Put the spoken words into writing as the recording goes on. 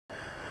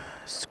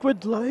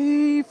Squid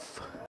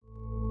life.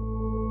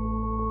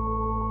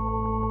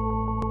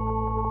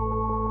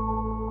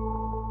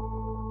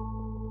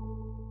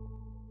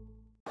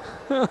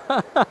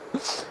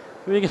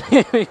 we're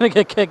gonna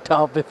get kicked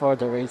off before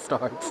the race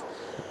starts.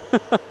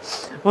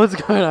 What's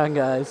going on,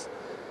 guys?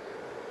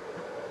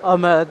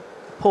 I'm at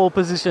pole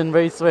position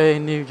raceway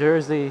in New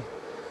Jersey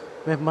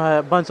with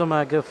a bunch of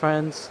my good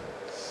friends,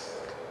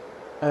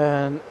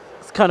 and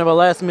it's kind of a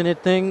last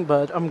minute thing,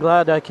 but I'm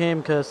glad I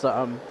came because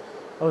I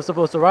was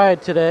supposed to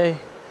ride today,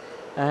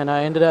 and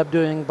I ended up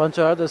doing a bunch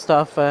of other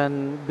stuff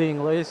and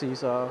being lazy,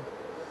 so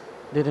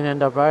didn't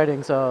end up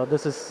riding. So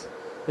this is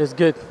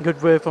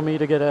good way for me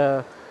to get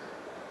a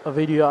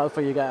video out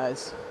for you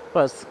guys.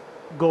 Plus,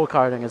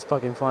 go-karting is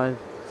fucking fun.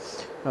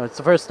 It's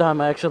the first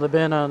time I actually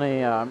been on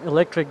a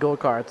electric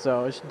go-kart,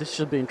 so this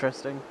should be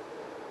interesting.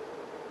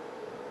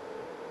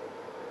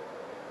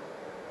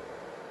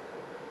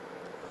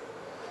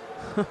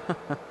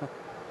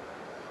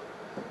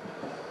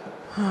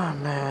 Oh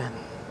man,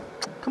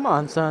 come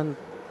on, son.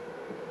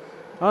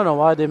 I don't know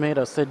why they made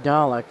us sit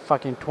down like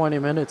fucking 20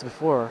 minutes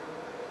before.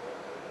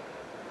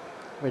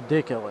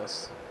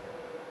 Ridiculous.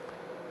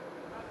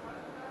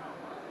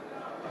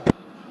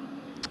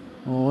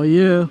 Oh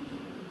yeah.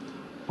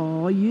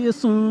 Oh yeah,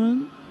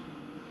 son.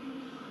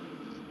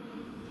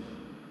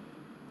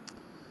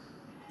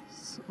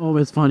 It's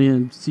always funny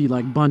to see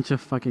like bunch of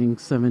fucking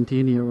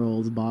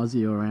 17-year-olds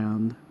bossy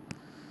around.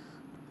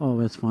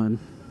 Always fun.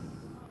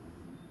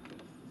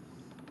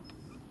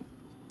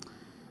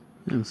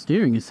 And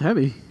steering is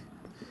heavy.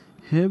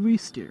 Heavy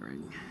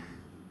steering.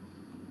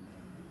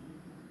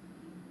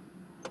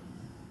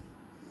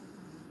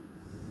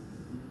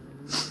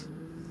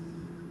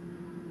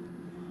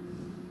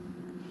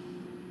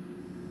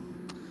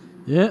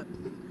 Yeah,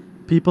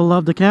 people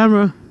love the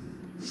camera.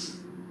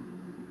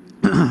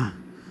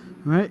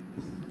 Right,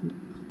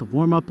 the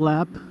warm-up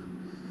lap.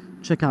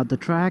 Check out the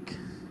track.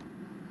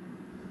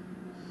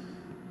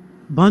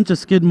 Bunch of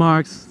skid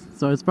marks,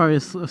 so it's probably a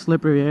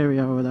slippery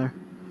area over there.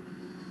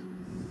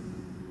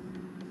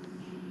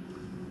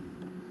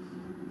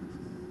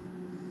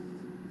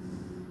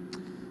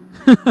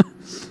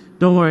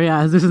 Don't worry,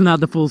 guys, this is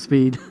not the full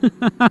speed.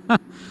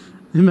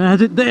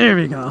 Imagine, there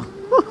we go.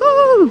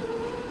 Woohoo!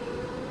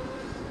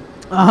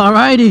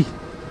 Alrighty.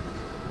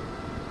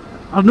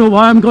 I don't know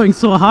why I'm going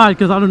so hard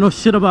because I don't know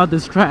shit about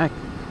this track.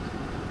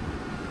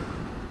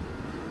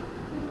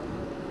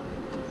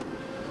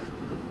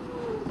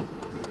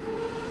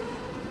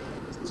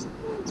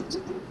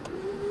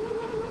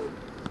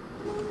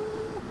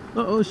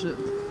 Oh shit.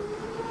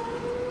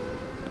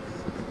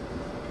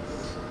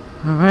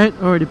 Alright,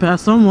 already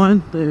passed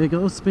someone. There we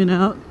go, spin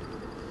out.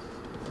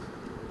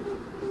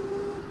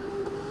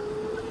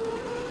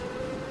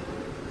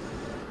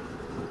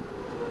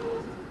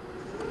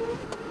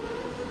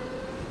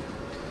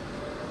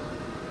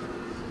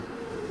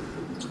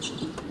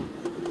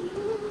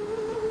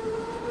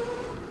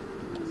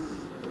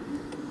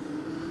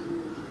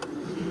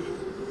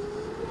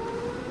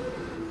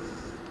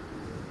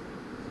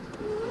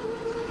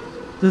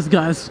 This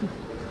guy's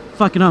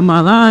fucking on my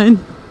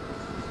line.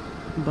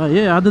 But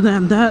yeah, other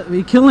than that,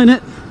 we killing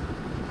it.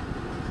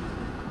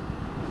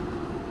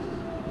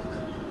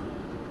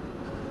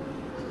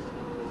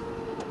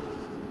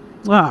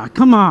 Ah,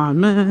 come on,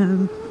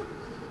 man.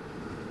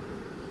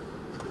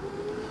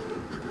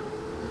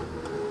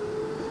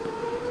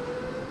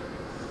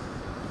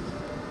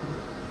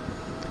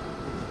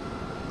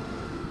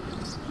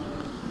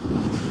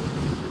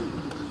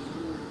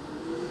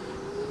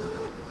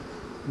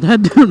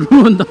 That dude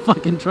ruined the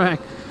fucking track.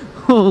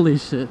 Holy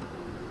shit.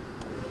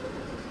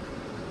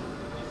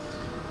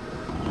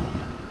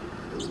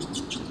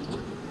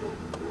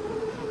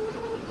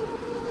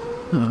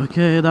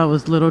 Okay, that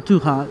was a little too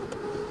hot.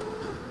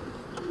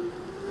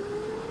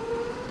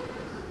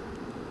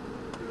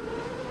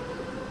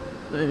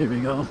 There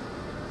we go.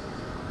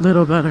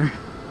 Little better.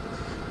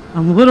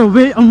 I'm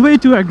way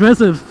too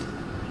aggressive.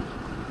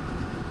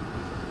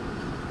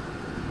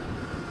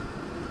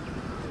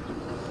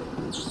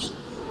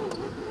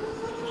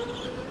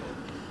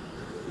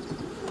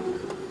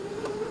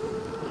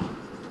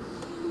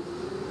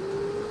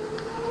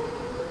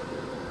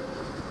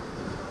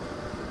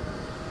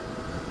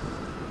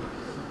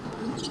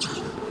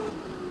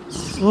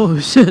 Oh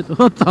shit,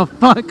 what the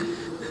fuck?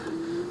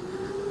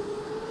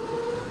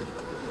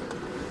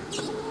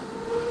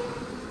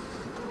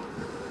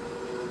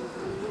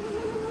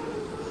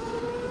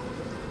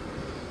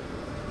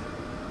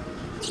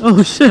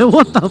 Oh shit,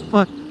 what the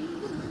fuck?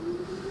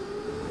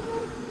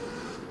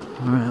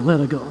 Alright, let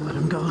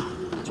him go.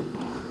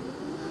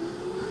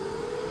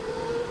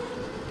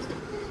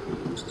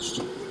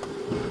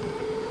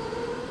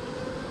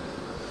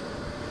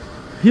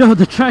 Yo,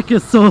 the track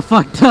is so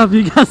fucked up.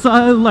 You guys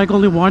saw like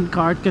only one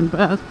cart can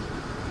pass.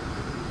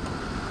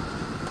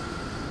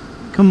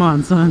 Come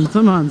on, son.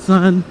 Come on,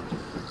 son.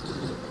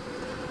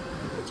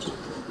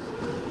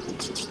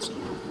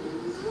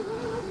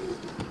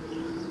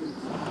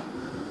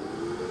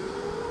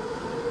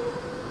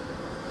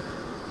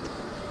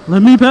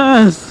 Let me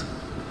pass.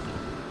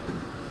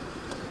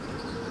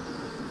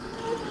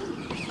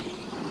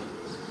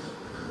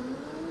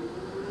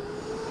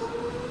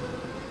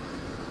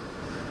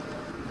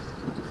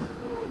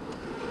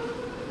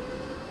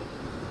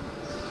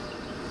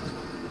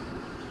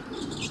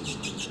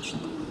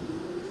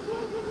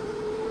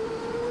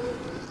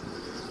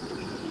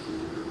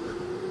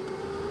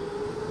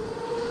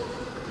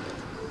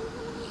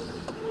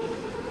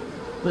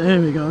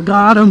 There we go,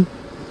 got him.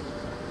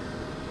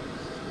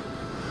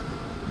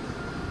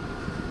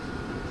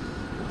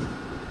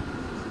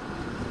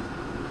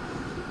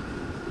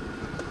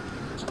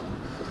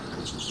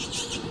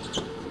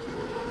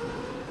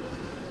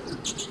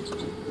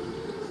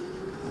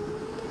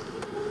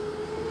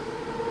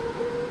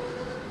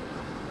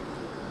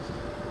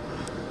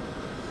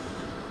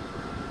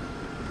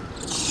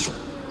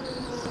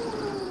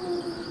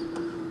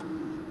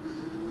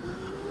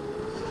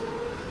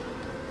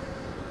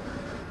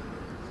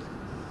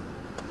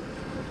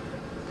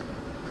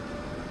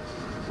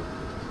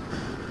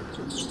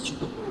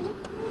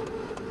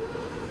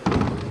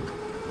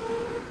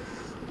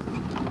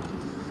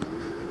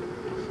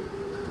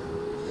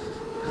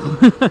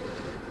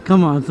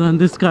 Come on, son,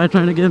 this guy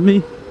trying to get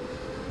me?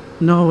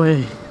 No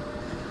way.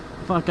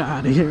 Fuck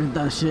out of here with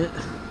that shit.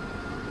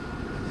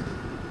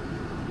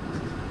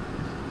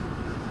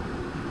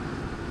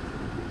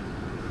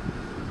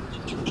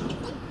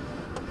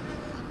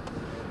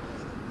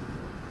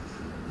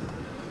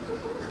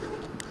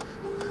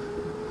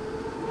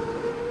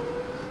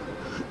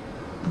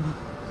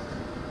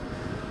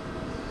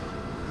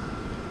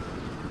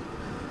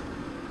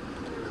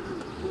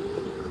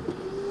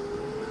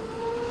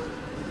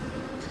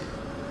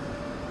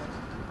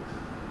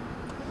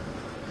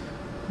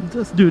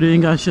 This dude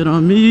ain't got shit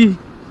on me.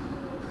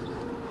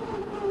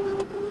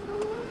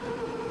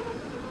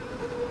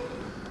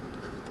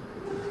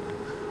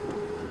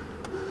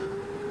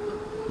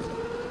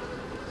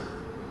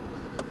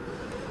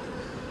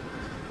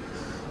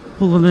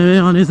 Pulling it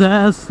on his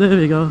ass. There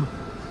we go.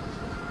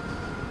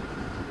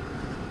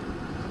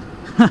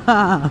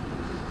 I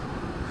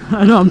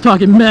know I'm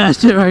talking mad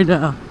shit right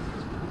now.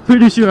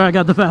 Pretty sure I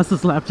got the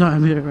fastest lap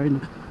time here right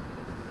now.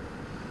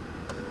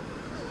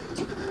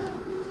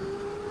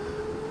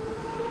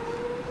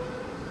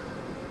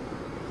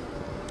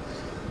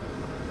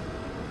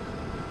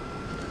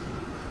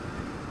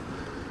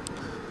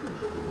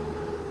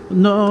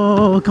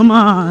 No, come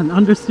on,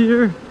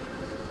 understeer.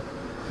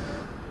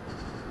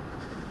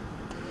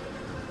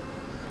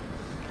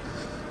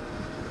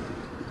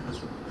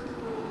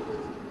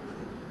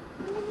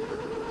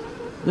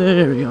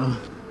 There we go.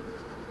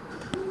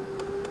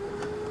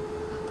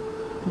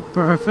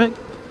 Perfect.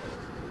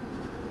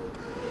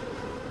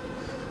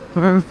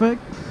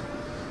 Perfect.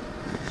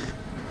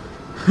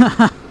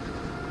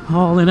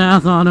 Hauling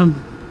ass on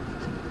him.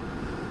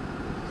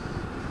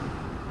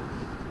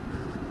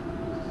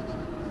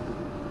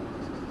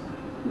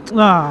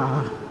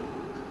 Ah.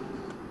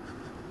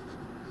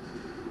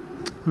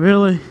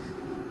 Really?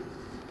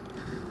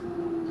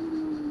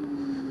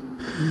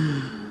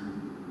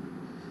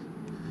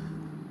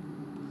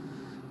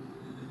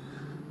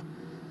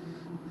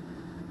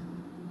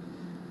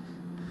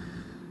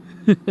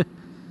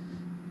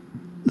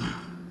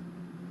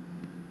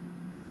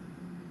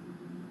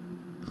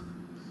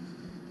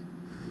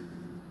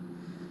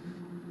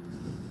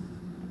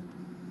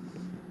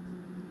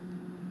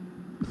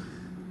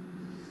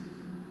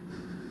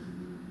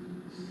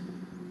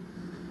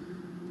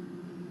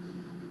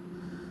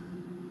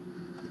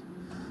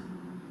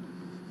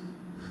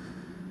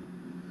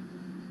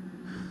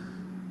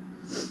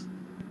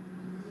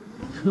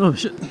 Oh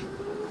shit.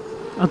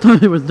 I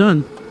thought it was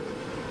done.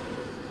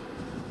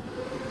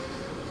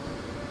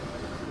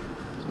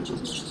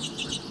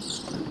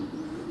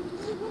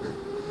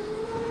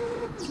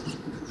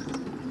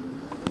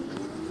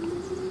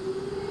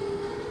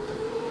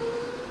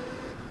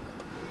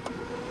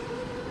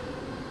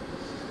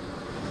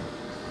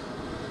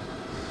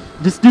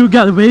 This dude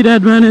got a weight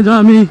advantage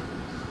on me.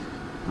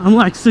 I'm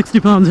like 60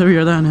 pounds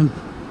heavier than him.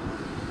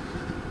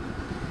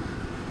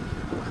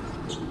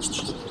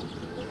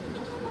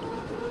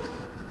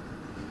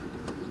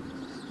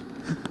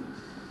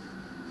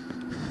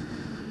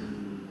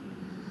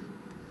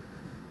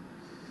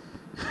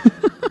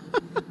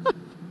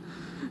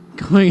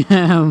 Going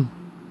ham.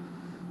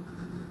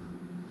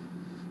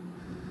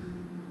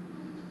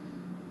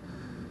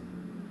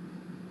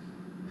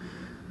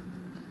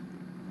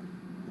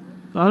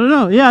 I don't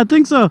know. Yeah, I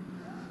think so.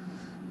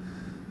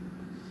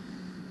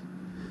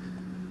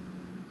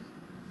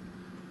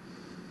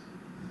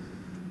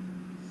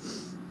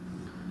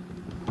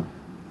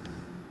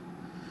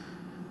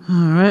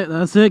 Alright,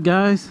 that's it,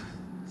 guys.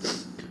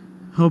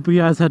 Hope you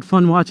guys had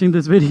fun watching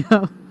this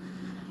video.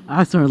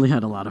 I certainly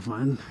had a lot of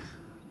fun.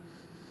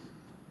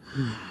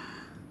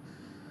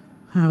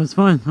 That was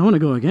fun. I want to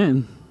go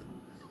again.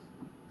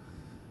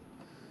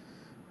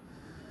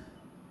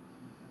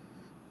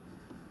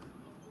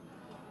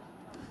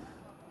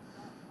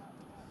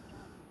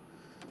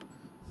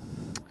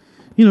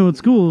 You know,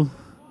 it's cool.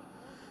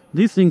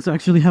 These things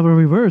actually have a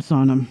reverse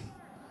on them.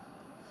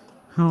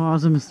 How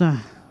awesome is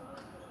that?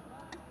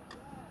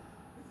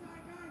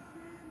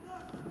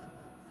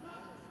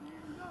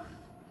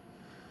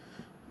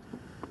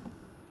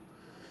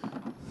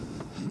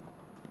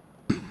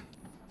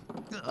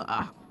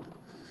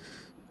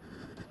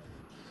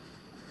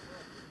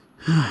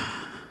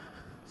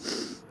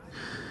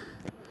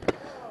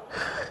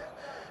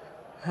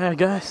 Alright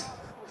guys,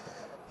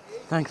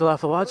 Thanks a lot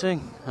for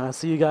watching. I'll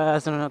see you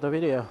guys in another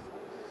video.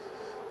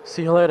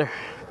 See you later.